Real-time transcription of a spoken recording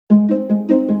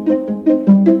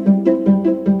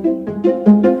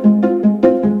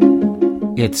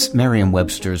It's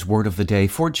Merriam-Webster's Word of the Day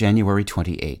for January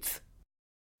 28th.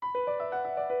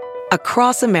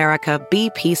 Across America,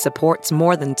 BP supports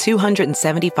more than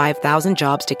 275,000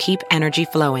 jobs to keep energy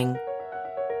flowing.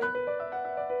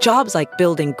 Jobs like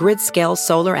building grid-scale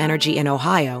solar energy in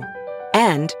Ohio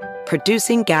and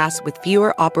producing gas with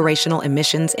fewer operational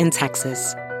emissions in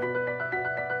Texas.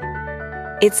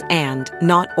 It's and,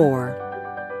 not or.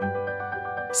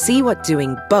 See what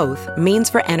doing both means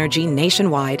for energy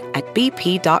nationwide at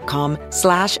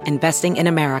bp.com/investing in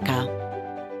America.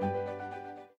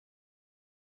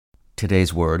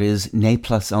 Today's word is ne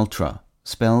plus ultra,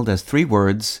 spelled as three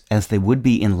words as they would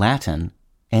be in Latin,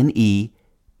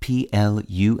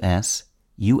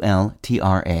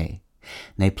 N-E-P-L-U-S-U-L-T-R-A.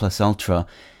 Ne plus ultra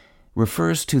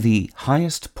refers to the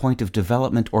highest point of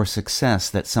development or success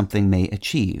that something may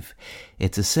achieve.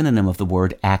 It's a synonym of the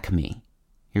word acme.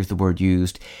 Here's the word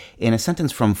used in a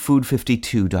sentence from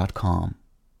food52.com.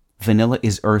 Vanilla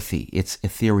is earthy, it's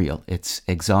ethereal, it's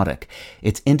exotic,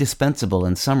 it's indispensable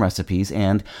in some recipes,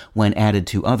 and, when added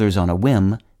to others on a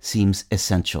whim, seems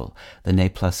essential, the ne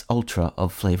plus ultra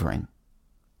of flavoring.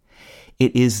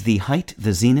 It is the height,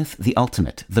 the zenith, the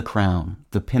ultimate, the crown,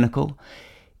 the pinnacle.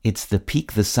 It's the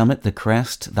peak, the summit, the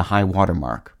crest, the high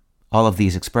watermark. All of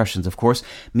these expressions, of course,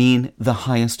 mean the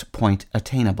highest point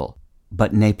attainable.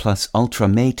 But ne plus ultra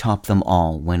may top them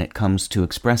all when it comes to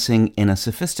expressing in a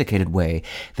sophisticated way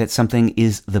that something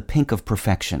is the pink of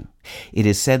perfection. It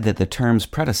is said that the term's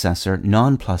predecessor,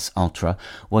 non plus ultra,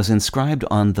 was inscribed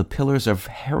on the pillars of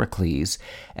Heracles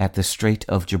at the Strait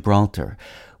of Gibraltar,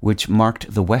 which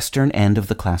marked the western end of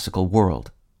the classical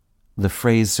world. The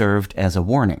phrase served as a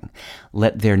warning,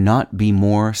 let there not be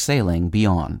more sailing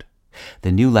beyond.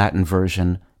 The New Latin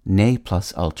version, ne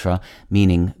plus ultra,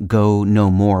 meaning go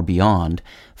no more beyond,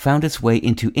 found its way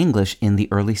into English in the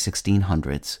early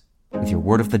 1600s. With your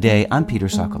Word of the Day, I'm Peter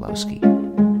Sokolowski.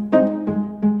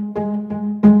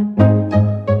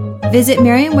 Visit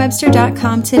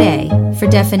Merriam-Webster.com today for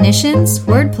definitions,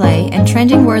 wordplay, and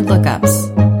trending word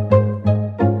lookups.